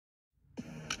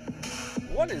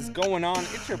What is going on?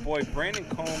 It's your boy Brandon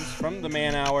Combs from the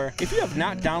Man Hour. If you have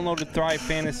not downloaded Thrive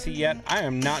Fantasy yet, I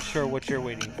am not sure what you're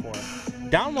waiting for.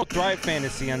 Download Thrive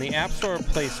Fantasy on the App Store or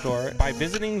Play Store by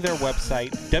visiting their website,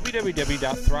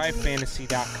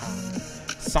 www.thrivefantasy.com.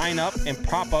 Sign up and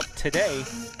prop up today.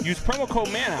 Use promo code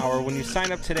MANHOUR when you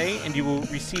sign up today, and you will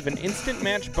receive an instant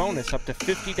match bonus up to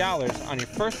 $50 on your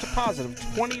first deposit of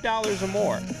 $20 or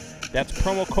more. That's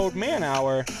promo code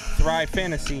MANHOUR,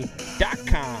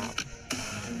 thrivefantasy.com.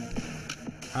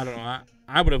 I don't know.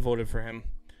 I would have voted for him.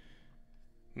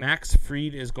 Max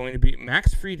Fried is going to be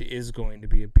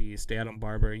a beast, Adam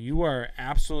Barber. You are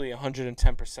absolutely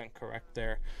 110% correct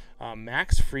there.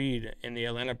 Max Fried in the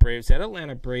Atlanta Braves. That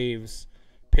Atlanta Braves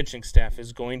pitching staff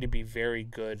is going to be very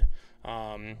good.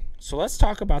 So let's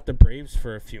talk about the Braves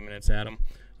for a few minutes, Adam.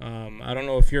 I don't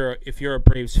know if you're a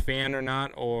Braves fan or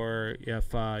not, or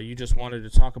if you just wanted to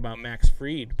talk about Max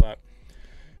Fried, but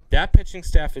that pitching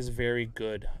staff is very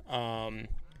good.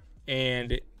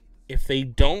 And if they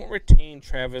don't retain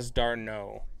Travis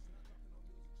d'Arnaud,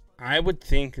 I would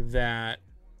think that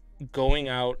going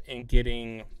out and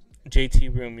getting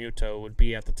JT Realmuto would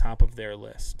be at the top of their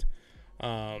list.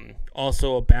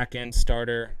 Also a back-end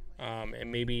starter,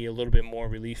 and maybe a little bit more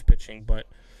relief pitching, but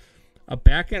a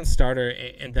back-end starter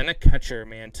and then a catcher,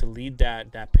 man, to lead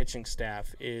that pitching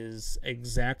staff is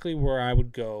exactly where I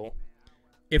would go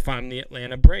if I'm the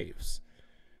Atlanta Braves.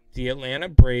 The Atlanta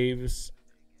Braves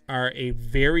are a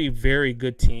very, very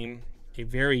good team, a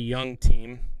very young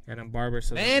team. Adam Barber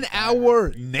says, Man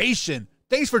Hour Nation.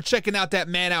 Thanks for checking out that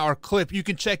Man Hour clip. You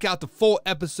can check out the full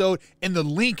episode in the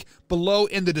link below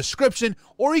in the description,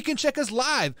 or you can check us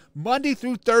live Monday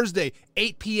through Thursday,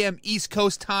 8 p.m. East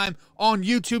Coast time on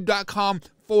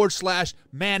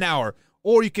youtube.com/Man Hour.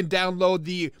 Or you can download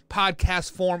the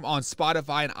podcast form on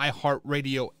Spotify and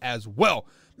iHeartRadio as well.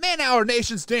 Man Hour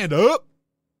Nation, stand up.